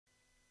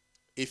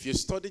if you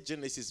study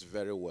Genesis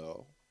very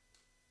well,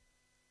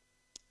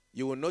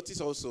 you will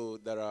notice also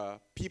there are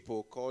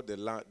people called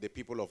the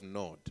people of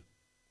Nod.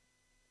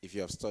 If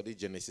you have studied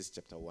Genesis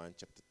chapter 1,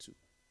 chapter 2.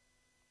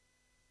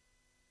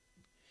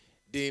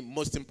 The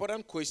most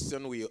important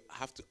question we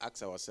have to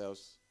ask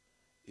ourselves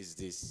is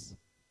this.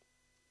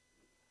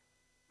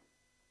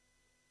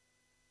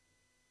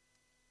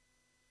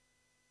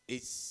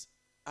 Is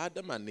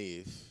Adam and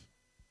Eve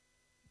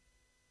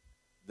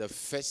the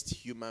first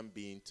human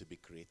being to be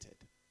created?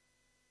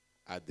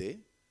 Are they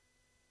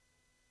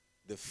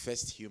the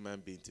first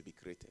human being to be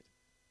created?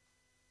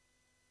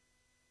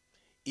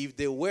 If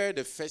they were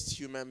the first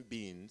human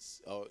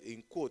beings, or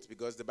in quotes,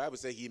 because the Bible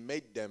says he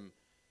made them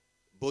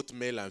both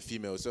male and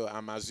female. So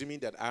I'm assuming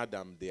that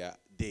Adam,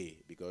 they,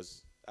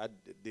 because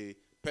the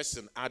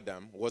person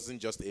Adam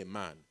wasn't just a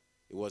man.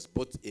 It was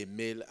both a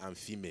male and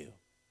female.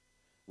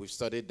 We've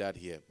studied that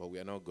here, but we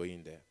are not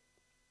going there.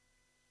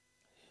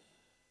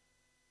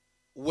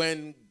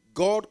 When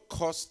God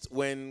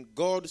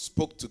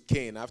spoke to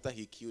Cain after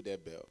he killed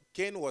Abel,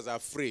 Cain was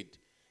afraid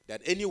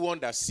that anyone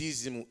that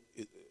sees him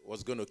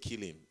was going to kill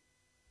him.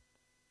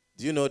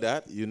 Do you know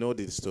that? You know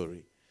the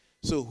story.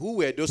 So who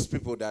were those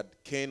people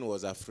that Cain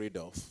was afraid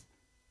of?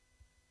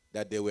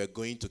 That they were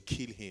going to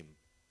kill him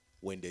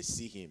when they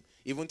see him.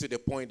 Even to the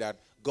point that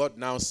God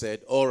now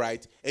said, all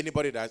right,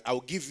 anybody that, I'll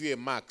give you a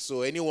mark,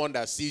 so anyone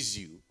that sees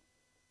you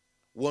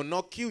will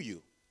not kill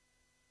you.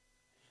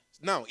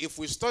 Now, if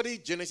we study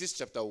Genesis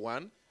chapter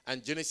 1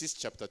 and Genesis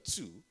chapter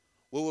 2,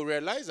 we will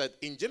realize that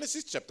in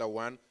Genesis chapter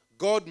 1,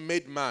 God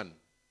made man.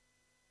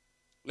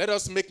 Let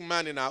us make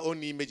man in our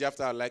own image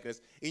after our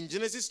likeness. In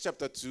Genesis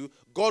chapter 2,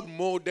 God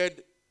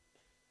molded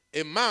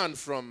a man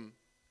from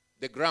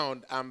the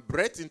ground and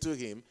breathed into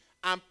him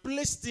and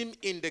placed him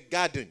in the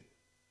garden.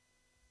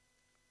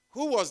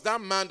 Who was that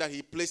man that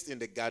he placed in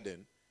the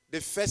garden? The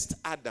first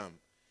Adam.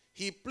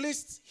 He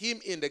placed him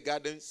in the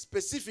garden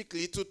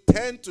specifically to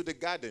tend to the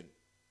garden.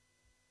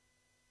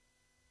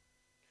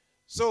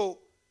 So,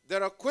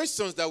 there are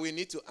questions that we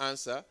need to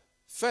answer.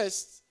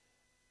 First,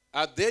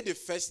 are they the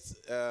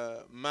first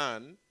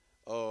man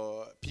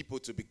or people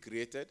to be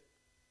created?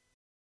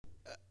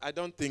 I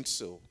don't think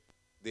so.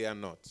 They are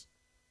not.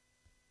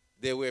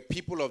 They were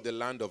people of the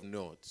land of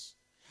Nod.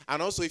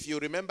 And also, if you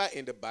remember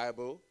in the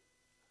Bible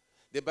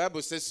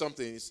says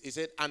something. It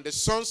said, and the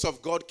sons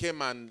of God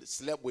came and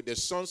slept with the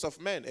sons of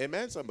men.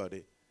 Amen,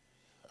 somebody?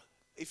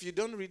 If you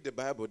don't read the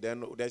Bible,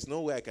 then there's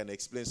no way I can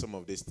explain some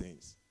of these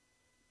things.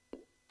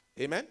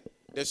 Amen?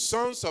 The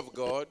sons of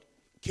God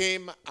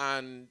came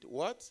and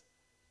what?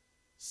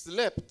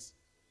 Slept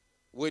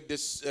with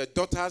the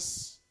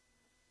daughters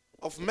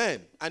of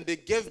men. And they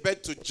gave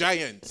birth to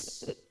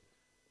giants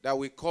that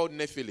we call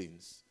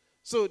Nephilims.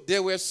 So they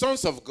were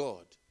sons of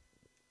God.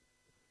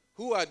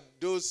 Who are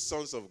those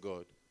sons of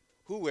God?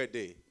 Who were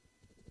they?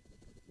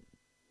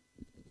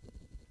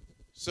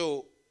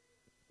 So,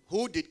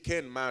 who did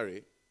Cain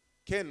marry?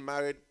 Cain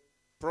married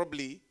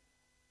probably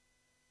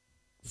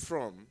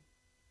from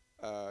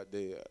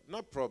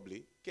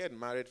Cain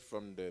married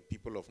from the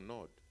people of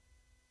Nod.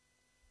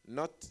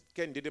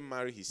 Cain didn't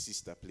marry his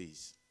sister,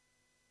 please.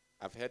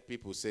 I've heard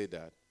people say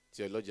that,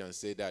 theologians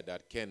say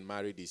that Cain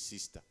married his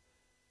sister.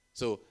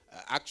 So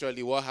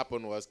actually what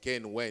happened was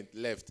Cain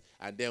left,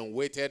 and then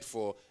waited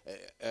for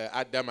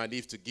Adam and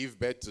Eve to give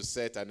birth to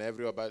Seth and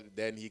everybody.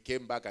 Then he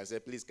came back and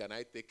said, please, can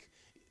I take?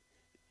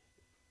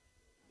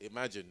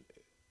 Imagine.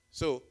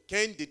 So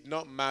Cain did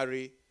not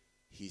marry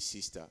his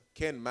sister.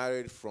 Cain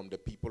married from the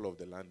people of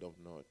the land of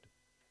Nod.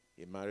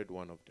 He married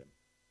one of them.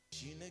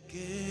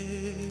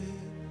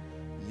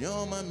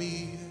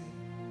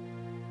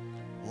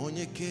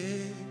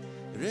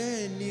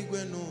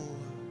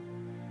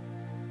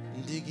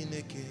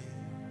 Ndigineke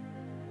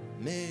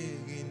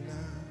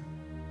negina